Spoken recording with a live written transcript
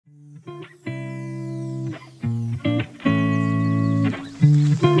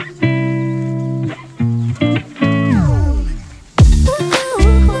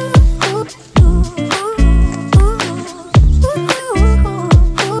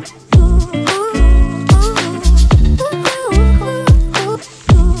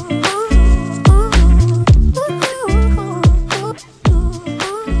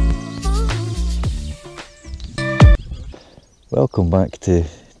back to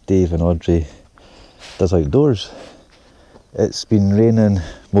Dave and Audrey Does Outdoors. It's been raining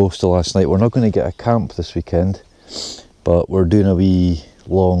most of last night. We're not going to get a camp this weekend, but we're doing a wee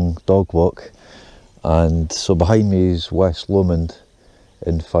long dog walk. And so behind me is West Lomond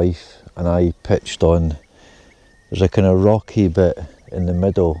in Fife, and I pitched on, there's a kind of rocky bit in the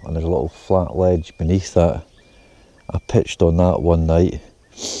middle and there's a little flat ledge beneath that. I pitched on that one night.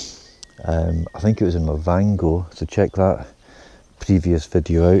 I think it was in my Vango, so check that previous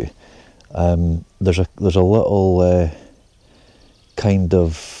video out. There's a little kind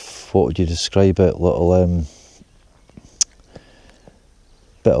of, what would you describe it, little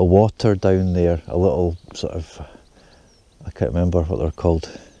bit of water down there, a little sort of, I can't remember what they're called.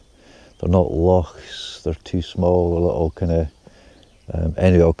 They're not lochs, they're too small, they're little kind of,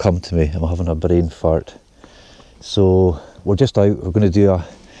 anyway, it'll come to me, I'm having a brain fart. So we're just out, we're going to do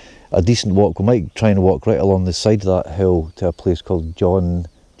a decent walk. We might try and walk right along the side of that hill to a place called John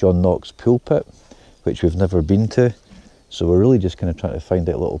Knox Pulpit, which we've never been to. So we're really just kind of trying to find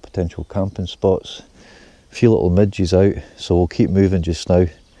out little potential camping spots. A few little midges out, so we'll keep moving just now.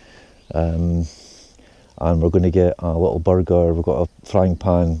 And we're going to get a little burger. We've got a frying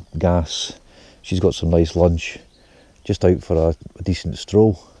pan, gas. She's got some nice lunch. Just out for a decent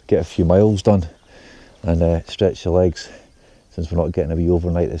stroll, get a few miles done, and stretch the legs. Since we're not getting a wee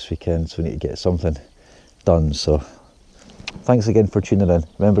overnight this weekend, so we need to get something done. So thanks again for tuning in.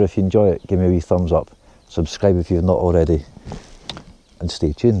 Remember, if you enjoy it, give me a wee thumbs up, subscribe if you've not already, and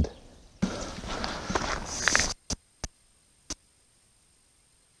stay tuned.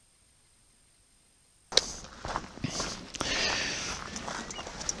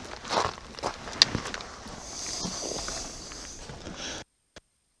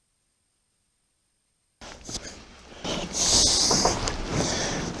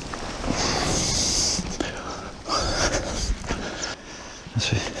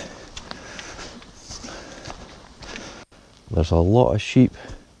 There's a lot of sheep,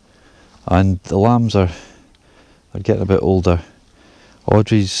 and the lambs are getting a bit older.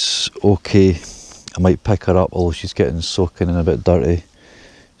 Audrey's okay. I might pick her up, although she's getting soaking and a bit dirty.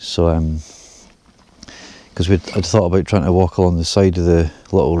 So because I'd thought about trying to walk along the side of the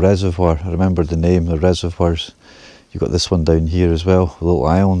little reservoir. I remembered the name, the reservoirs. You've got this one down here as well, a little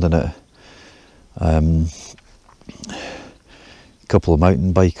island in it. A couple of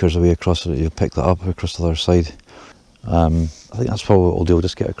mountain bikers away across it. You'll pick that up across the other side. I think that's probably what we'll do. We'll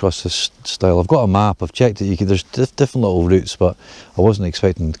just get across this style. I've got a map, I've checked it. There's different little routes, but I wasn't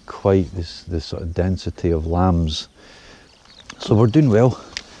expecting quite this sort of density of lambs. So we're doing well.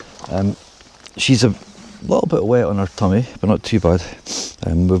 She's a little bit wet on her tummy, but not too bad.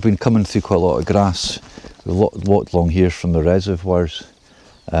 We've been coming through quite a lot of grass. We've walked along here from the reservoirs,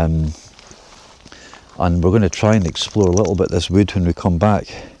 and we're going to try and explore a little bit this wood when we come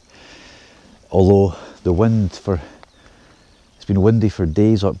back. Although the wind it's been windy for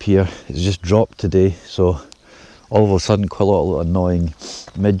days up here. It's just dropped today, so all of a sudden quite a lot of annoying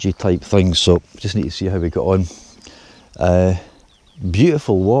midgy type things. So just need to see how we get on.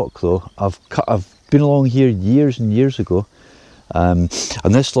 Beautiful walk though. I've been along here years and years ago, and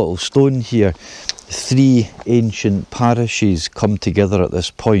this little stone here, 3 ancient parishes come together at this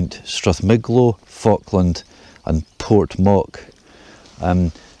point: Strathmiglo, Falkland and Portmock.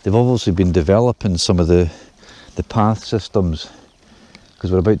 They've obviously been developing some of the path systems,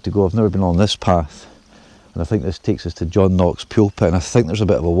 because we're about to go, I've never been on this path, and I think this takes us to John Knox Pulpit, and I think there's a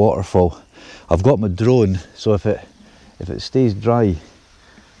bit of a waterfall. I've got my drone, so if it stays dry,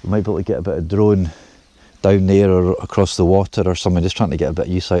 we might be able to get a bit of drone down there or across the water or something, just trying to get a bit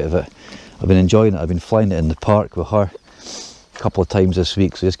of use out of it. I've been enjoying it. I've been flying it in the park with her a couple of times this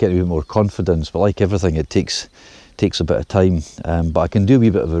week, so just getting a bit more confidence, but like everything, it takes a bit of time, but I can do a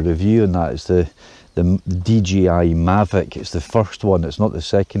wee bit of a review on that. It's the DJI Mavic. It's the first one, it's not the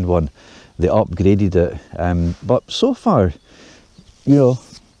second one. They upgraded it, but so far, you know,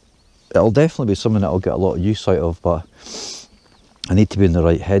 it'll definitely be something that I'll get a lot of use out of, but I need to be in the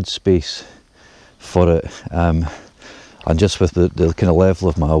right headspace for it. And just with the kind of level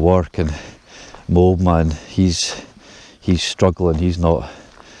of my work, and my old man, he's struggling. He's not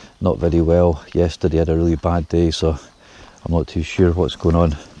very well. Yesterday I had a really bad day, so I'm not too sure what's going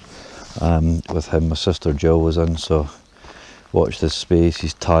on with him. My sister Jill was in, so watch this space.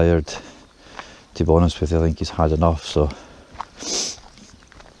 He's tired. To be honest with you, I think he's had enough, so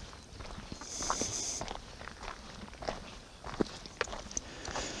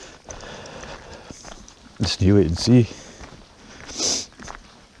just you wait and see.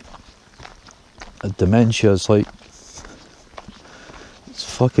 Dementia is like, it's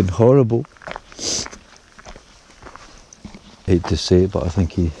fucking horrible. hate to say it, but I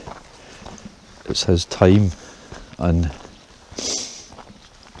think it's his time, and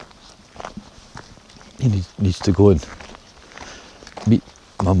he needs to go and meet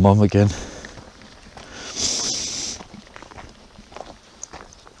my mum again.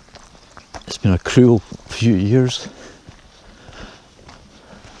 It's been a cruel few years.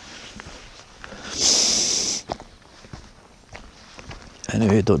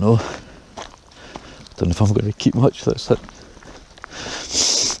 Anyway, I don't know if I'm going to keep much. That's it.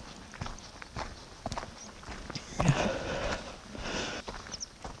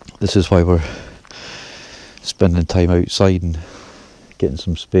 This is why we're spending time outside and getting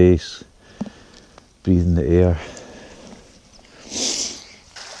some space, breathing the air.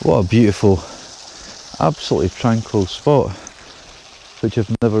 What a beautiful, absolutely tranquil spot, which I've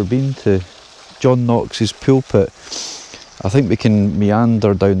never been to. John Knox's Pulpit. I think we can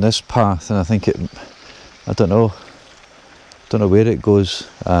meander down this path, and I think I don't know where it goes,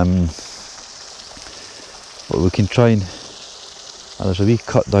 but we can try and there's a wee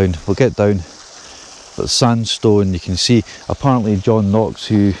cut down. We'll get down, but sandstone, you can see. Apparently John Knox,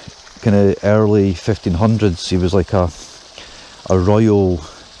 who kind of early 1500s, he was like a royal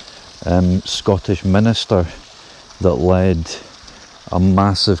Scottish minister that led a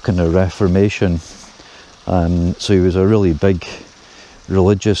massive kind of reformation. So he was a really big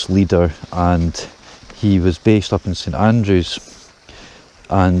religious leader, and he was based up in St Andrews,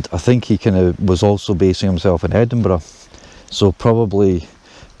 and I think he kind of was also basing himself in Edinburgh. So probably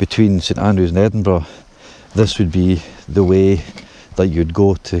between St Andrews and Edinburgh, this would be the way that you'd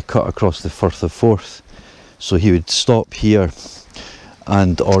go to cut across the Firth of Forth. So he would stop here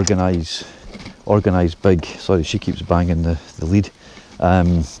and organise big, sorry, she keeps banging the lead,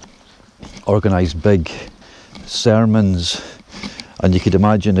 organise big sermons. And you could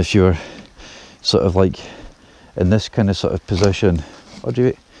imagine if you're sort of like in this kind of sort of position,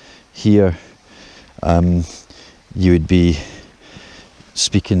 Audrey, here, you would be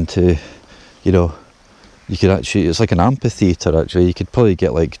speaking to, you know, you could actually, it's like an amphitheatre actually, you could probably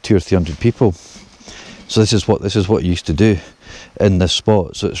get like 200 or 300 people. So this is what you used to do in this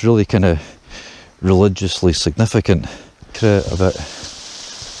spot. So it's really kind of religiously significant. A bit.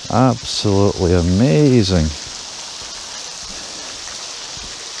 Absolutely amazing.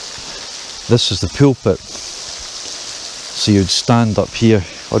 This is the pulpit. So you'd stand up here.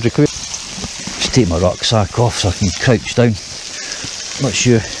 Audrey, come here. Just take my rucksack off so I can crouch down. Not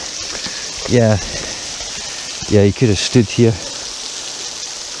sure. Yeah, he could have stood here,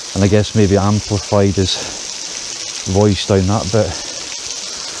 and I guess maybe amplified his voice down that bit.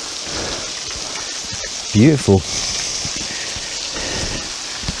 Beautiful.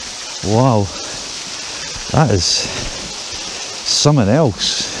 Wow, that is something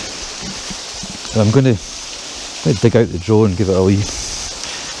else. I'm going to dig out the drone and give it a wee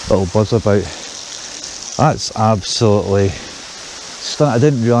little buzz about. That's absolutely stunning. I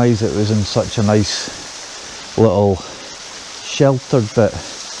didn't realise it was in such a nice little sheltered bit.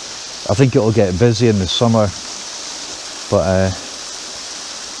 I think it'll get busy in the summer, but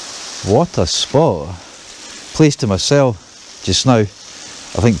what a spot. Place to myself just now.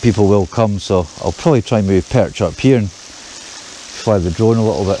 I think people will come, so I'll probably try and maybe perch up here and fly the drone a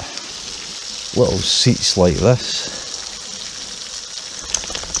little bit. Little seats like this.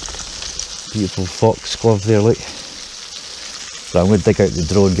 Beautiful foxglove there, look. But I'm going to dig out the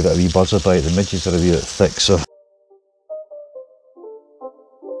drone and give it a wee buzz about. The midges are a wee bit thick, so.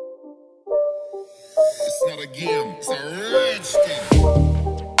 It's not a game, it's a rich thing.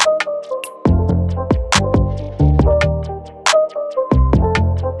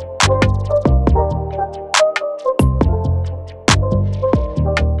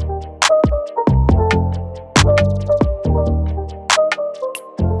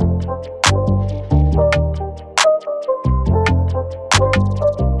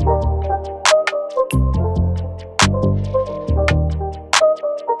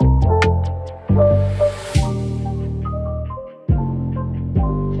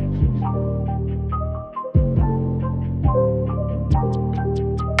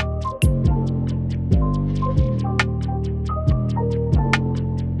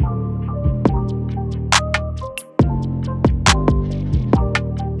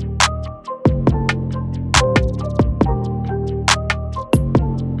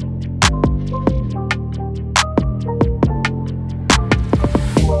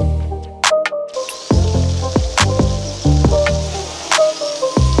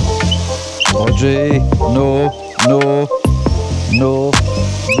 Audrey, no,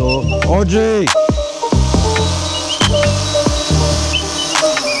 Audrey!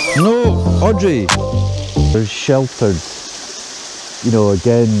 No, Audrey! They're sheltered You know,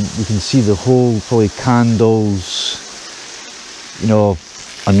 again, you can see the whole, probably candles, you know,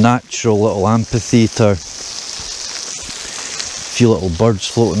 a natural little amphitheatre, a few little birds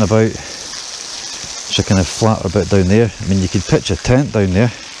floating about, which I kind of flatter a bit down there. I mean, you could pitch a tent down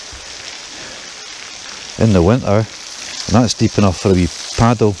there in the winter, and that's deep enough for a wee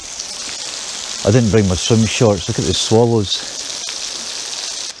paddle. I didn't bring my swim shorts. Look at the swallows.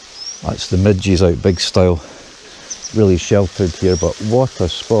 That's the midges out big style. Really sheltered here, but what a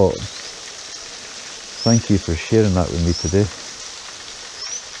spot. Thank you for sharing that with me today.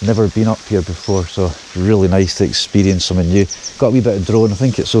 Never been up here before, so really nice to experience something new. Got a wee bit of drone. I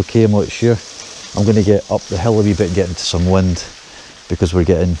think it's okay, I'm not sure. I'm going to get up the hill a wee bit and get into some wind, because we're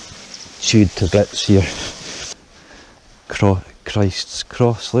getting chewed to bits here. Christ's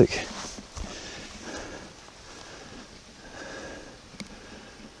Cross, look.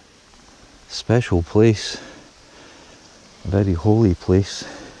 Special place. A very holy place.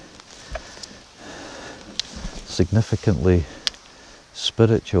 Significantly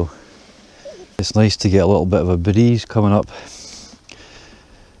spiritual. It's nice to get a little bit of a breeze coming up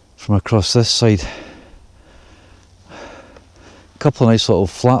from across this side. A couple of nice little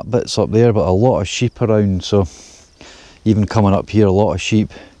flat bits up there, but a lot of sheep around, so even coming up here, a lot of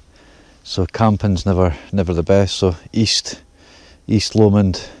sheep, so camping's never the best. So East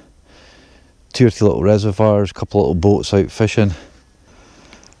Lomond, 2 or 3 little reservoirs, a couple of little boats out fishing.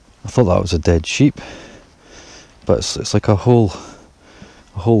 I thought that was a dead sheep, but it's like a whole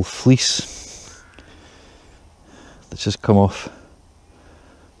fleece that's just come off.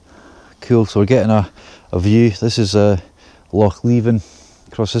 Cool. So we're getting a view. This is Loch Leven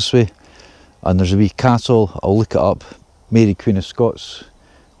across this way, and there's a wee castle. I'll look it up. Mary Queen of Scots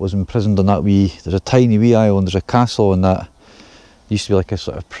was imprisoned on that wee, there's a tiny wee island, there's a castle on that. It used to be like a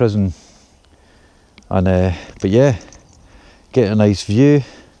sort of prison. And but yeah, getting a nice view.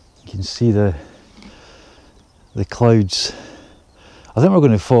 You can see the clouds. I think we're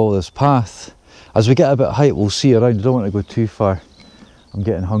going to follow this path. As we get a bit of height, we'll see around. I don't want to go too far. I'm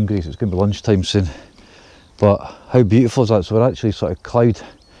getting hungry, so it's going to be lunchtime soon. But how beautiful is that? So we're actually sort of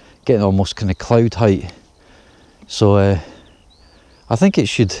getting almost kind of cloud height. So I think it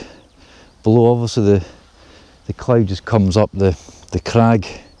should, below obviously the cloud just comes up the crag.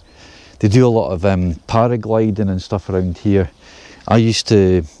 They do a lot of paragliding and stuff around here. I used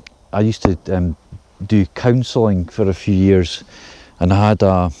to do counselling for a few years, and I had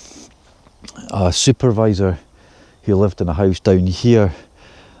a supervisor who lived in a house down here,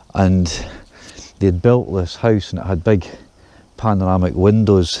 and they'd built this house and it had big panoramic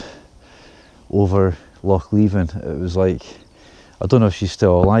windows over Loch Leven. It was like, I don't know if she's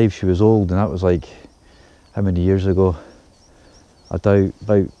still alive, she was old, and that was like, how many years ago? I doubt,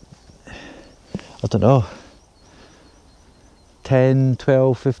 about, I don't know, 10,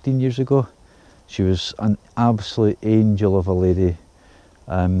 12, 15 years ago. She was an absolute angel of a lady.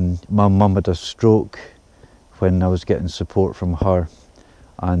 My mum had a stroke when I was getting support from her,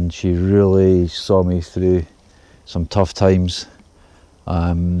 and she really saw me through some tough times.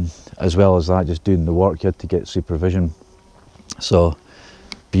 As well as that, just doing the work, you had to get supervision. So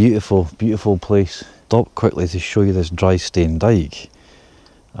beautiful, beautiful place. Stop quickly to show you this dry stone dyke.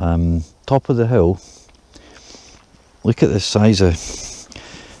 Top of the hill. Look at the size of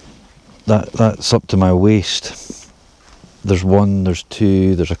that's up to my waist. There's one, there's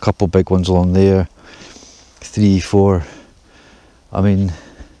two, there's a couple big ones along there, 3, 4. I mean,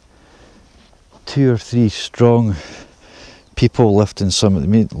 2 or 3 strong people lifting some of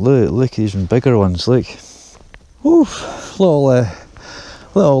the, look, even bigger ones, look. Oof, little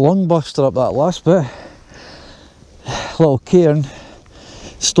lung buster up that last bit. Little cairn,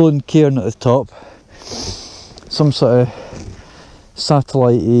 stone cairn at the top. Some sort of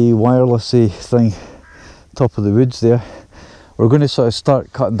satellite-y, wireless-y thing, top of the woods there. We're going to sort of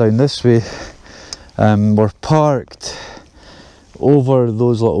start cutting down this way. We're parked over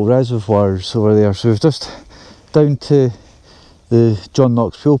those little reservoirs over there, so we've just down to the John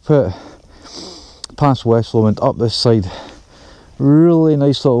Knox Pulpit, past West Lomond, up this side. Really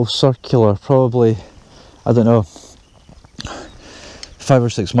nice little circular, probably, I don't know, 5 or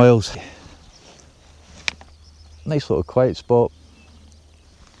 6 miles. Nice little quiet spot.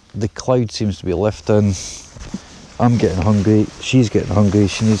 The cloud seems to be lifting. I'm getting hungry, she's getting hungry,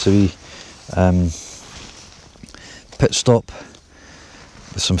 she needs a wee pit stop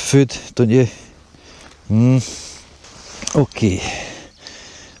with some food, don't you? Okay,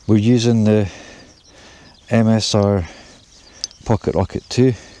 we're using the MSR Pocket Rocket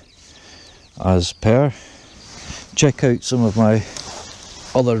 2 as per. Check out some of my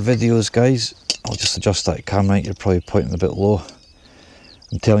other videos, guys. I'll just adjust that camera, you're probably pointing a bit low.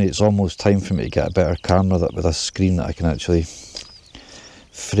 I'm telling you, it's almost time for me to get a better camera that with a screen that I can actually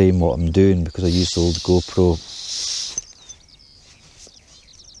frame what I'm doing, because I used the old GoPro.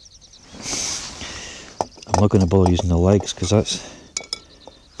 I'm not going to bother using the legs because that's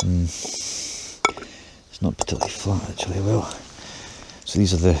it's not particularly flat actually. Well, so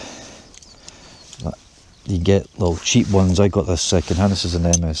these are the, you get little cheap ones. I got this second hand. This is an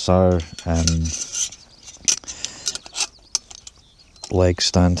MSR leg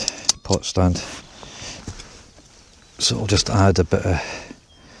stand, pot stand. So it'll just add a bit of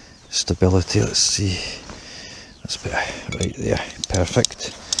stability. Let's see, that's a bit right there,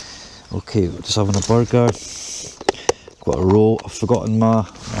 perfect. Okay, we're just having a burger. Got a roll. I've forgotten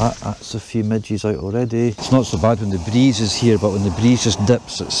that's a few midges out already. It's not so bad when the breeze is here, but when the breeze just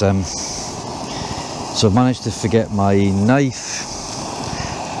dips, it's so I've managed to forget my knife.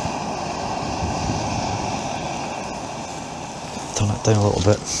 Turn it down a little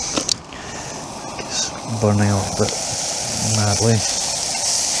bit. It's burning a little bit madly.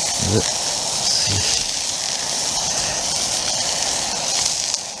 Let's see.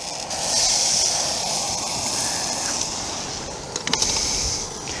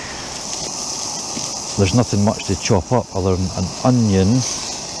 There's nothing much to chop up other than an onion.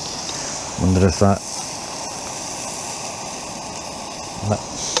 Wonder if that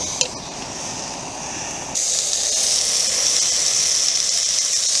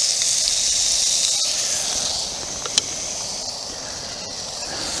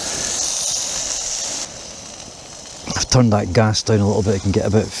I've turned that gas down a little bit. It can get a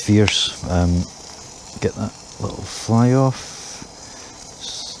bit fierce. Get that little fly off.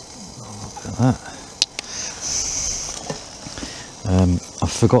 Just a little bit of that.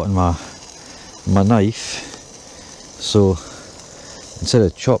 I've forgotten my knife, so instead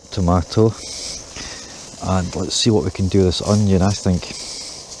of chopped tomato, and let's see what we can do with this onion. I think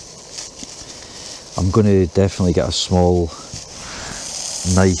I'm going to definitely get a small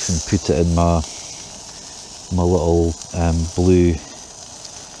knife and put it in my little blue,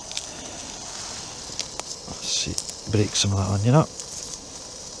 let's see, break some of that onion up.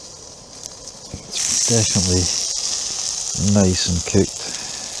 It's definitely nice and cooked.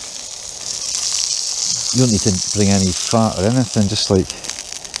 You don't need to bring any fat or anything, just like,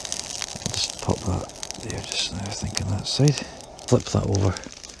 I'll just pop that there just now, I think, on that side. Flip that over,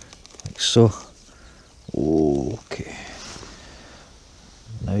 like so. Okay.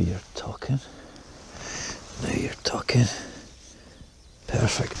 Now you're talking. Now you're talking.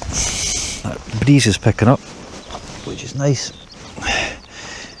 Perfect. That breeze is picking up, which is nice.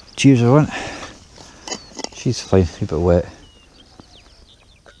 Cheers everyone. She's fine, a bit wet.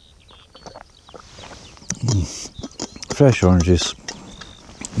 Fresh oranges.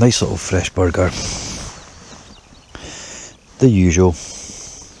 Nice little fresh burger. The usual.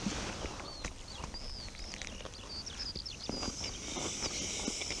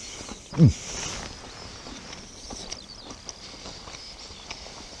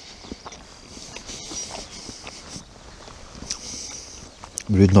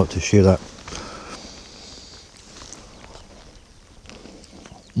 Rude not to share that.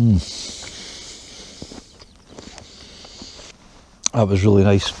 That was really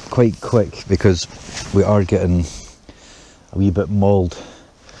nice, quite quick, because we are getting a wee bit mauled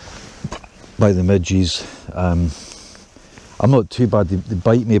by the midges. I'm not too bad, they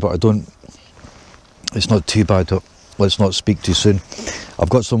bite me, but it's not too bad. Let's not speak too soon. I've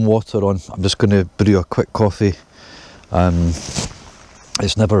got some water on. I'm just going to brew a quick coffee.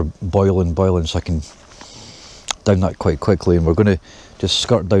 It's never boiling, so I can down that quite quickly, and we're going to just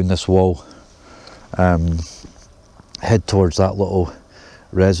skirt down this wall, head towards that little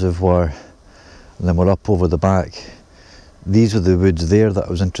reservoir, and then we're up over the back. These are the woods there that I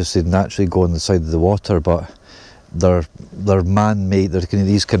was interested in actually going on the side of the water, but they're man-made. They're kind of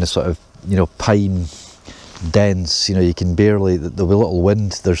these kind of sort of, you know, pine dense, you know, you can barely, there'll be a little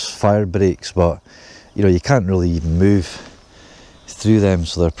wind, there's fire breaks, but you know, you can't really even move through them,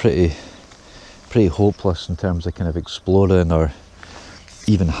 so they're pretty hopeless in terms of kind of exploring or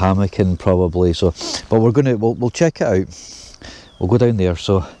even hammocking probably. So, but we'll check it out. We'll go down there.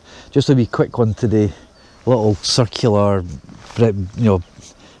 So just a wee quick one today, little circular, you know,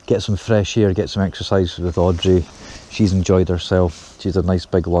 get some fresh air, get some exercise with Audrey. She's enjoyed herself. She's had a nice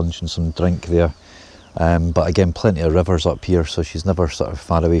big lunch and some drink there. But again, plenty of rivers up here, so she's never sort of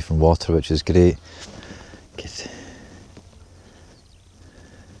far away from water, which is great. Good.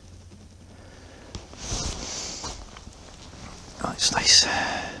 Oh, it's nice.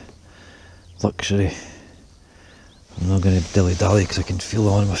 Luxury. I'm not going to dilly-dally because I can feel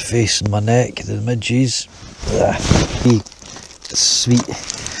it on my face and my neck, the midges. sweet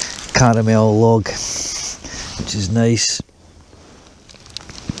caramel log, which is nice.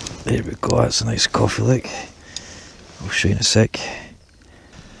 There we go, that's a nice coffee, look. I'll show you in a sec.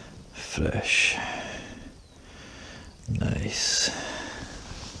 Fresh. Nice.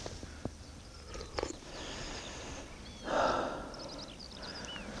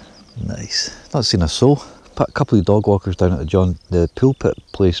 Nice. Not seen a soul. Put a couple of dog walkers down at the Pulpit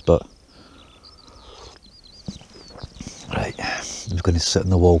place, but right, I'm going to sit on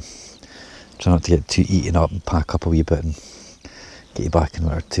the wall. Try not to get too eaten up and pack up a wee bit and get you back in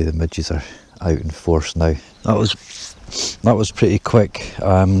where the midges are out in force now. That was pretty quick,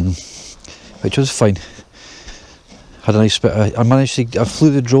 which was fine. Had a nice bit. I managed to. I flew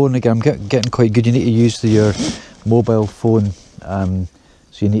the drone again. I'm getting quite good. You need to use your mobile phone.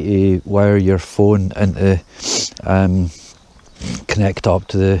 So you need to wire your phone into connect up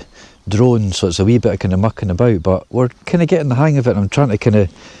to the drone. So it's a wee bit of kind of mucking about, but we're kind of getting the hang of it. And I'm trying to kind of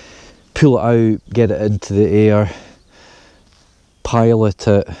pull it out, get it into the air, pilot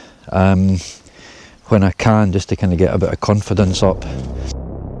it when I can, just to kind of get a bit of confidence up.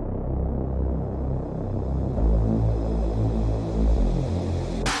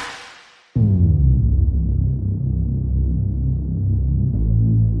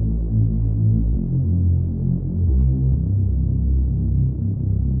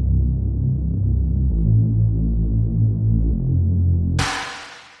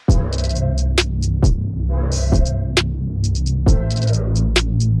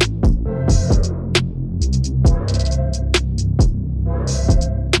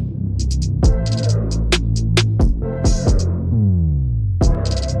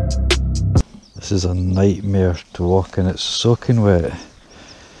 This is a nightmare to walk in, it's soaking wet,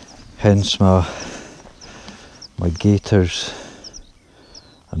 hence my gaiters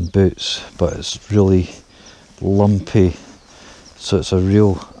and boots, but it's really lumpy, so it's a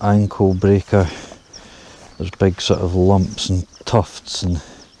real ankle breaker. There's big sort of lumps and tufts, and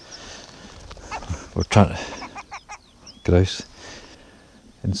we're trying to grouse.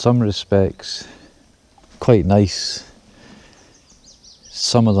 In some respects quite nice.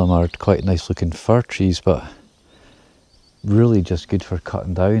 Some of them are quite nice looking fir trees, but really just good for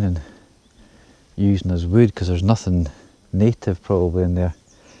cutting down and using as wood, because there's nothing native probably in there.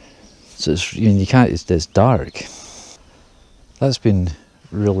 So it's, you can't, it's dark. That's been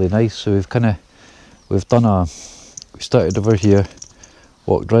really nice. So we started over here,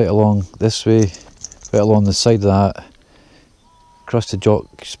 walked right along this way, right along the side of that, across the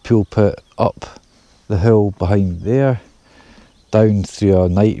Jock's Pulpit, up the hill behind there, down through a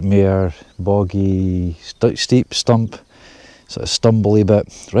nightmare, boggy, steep stump, sort of stumbly bit,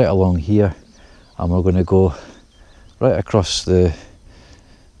 right along here, and we're going to go right across the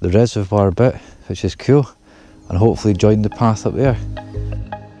reservoir bit, which is cool, and hopefully join the path up there.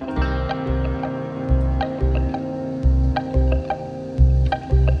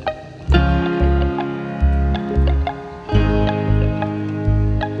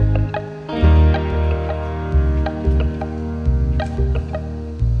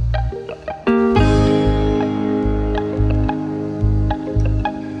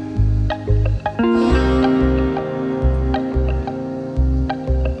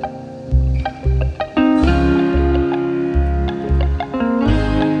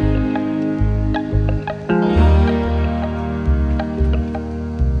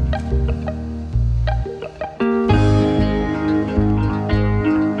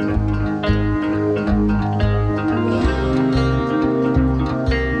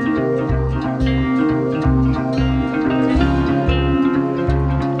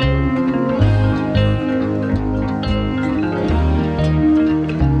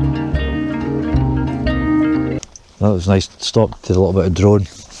 That was nice. Stopped, did a little bit of drone.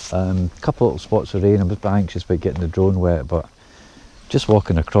 A couple of little spots of rain. I'm a bit anxious about getting the drone wet, but just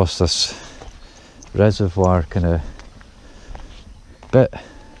walking across this reservoir kind of bit.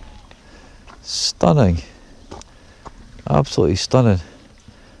 Stunning. Absolutely stunning.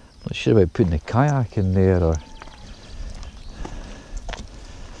 Not sure about putting a kayak in there, or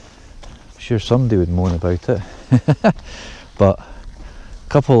I'm sure somebody would moan about it. But a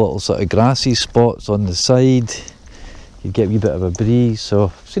couple of little sort of grassy spots on the side. You get a wee bit of a breeze, so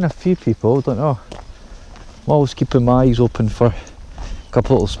I've seen a few people, don't know. I'm always keeping my eyes open for a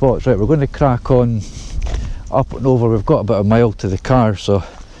couple of little spots. Right, we're going to crack on up and over. We've got about a mile to the car, so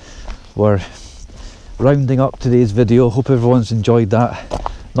we're rounding up today's video. Hope everyone's enjoyed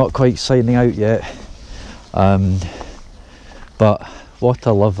that. Not quite signing out yet, but what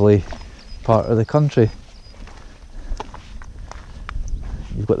a lovely part of the country.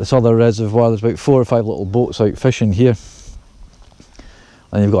 You've got this other reservoir. There's about 4 or 5 little boats out fishing here.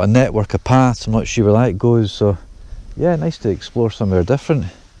 and you've got a network of paths. I'm not sure where that goes, so yeah, nice to explore somewhere different.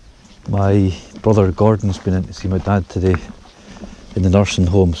 My brother Gordon's been in to see my dad today in the nursing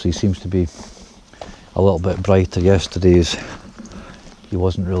home, so he seems to be a little bit brighter. Yesterday's he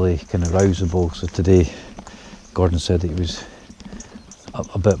wasn't really kind of rousable, so today Gordon said that he was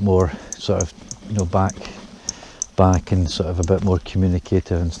a bit more sort of, you know, back and sort of a bit more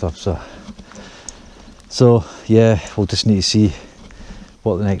communicative and stuff. So yeah, we'll just need to see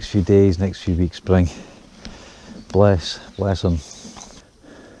what the next few days, next few weeks bring. Bless him.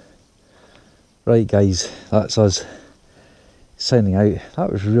 Right guys, that's us signing out.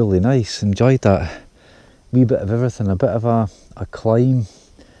 That was really nice, enjoyed that. Wee bit of everything, a bit of a climb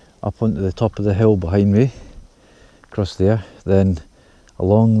up onto the top of the hill behind me, across there, then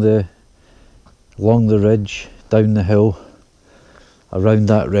along the ridge, down the hill, around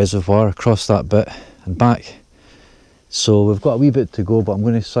that reservoir, across that bit and back. So we've got a wee bit to go, but I'm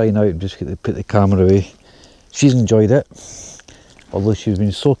going to sign out and just put the camera away. She's enjoyed it, although she's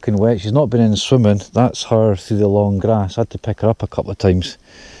been soaking wet. She's not been in swimming. That's her through the long grass. I had to pick her up a couple of times,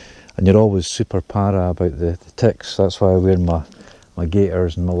 and you're always super para about the ticks. That's why I wear my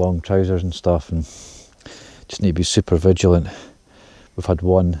gaiters and my long trousers and stuff, and just need to be super vigilant. We've had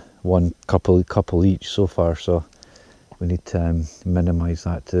one couple each so far, so we need to minimise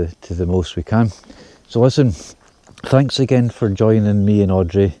that to the most we can. So listen, thanks again for joining me and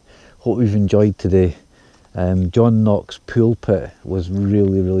Audrey. Hope you've enjoyed today. John Knox Pulpit was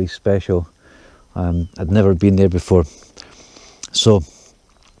really special. I'd never been there before, so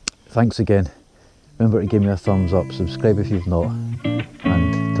thanks again. Remember to give me a thumbs up, subscribe if you've not,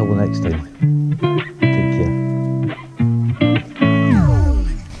 and till the next time, take care.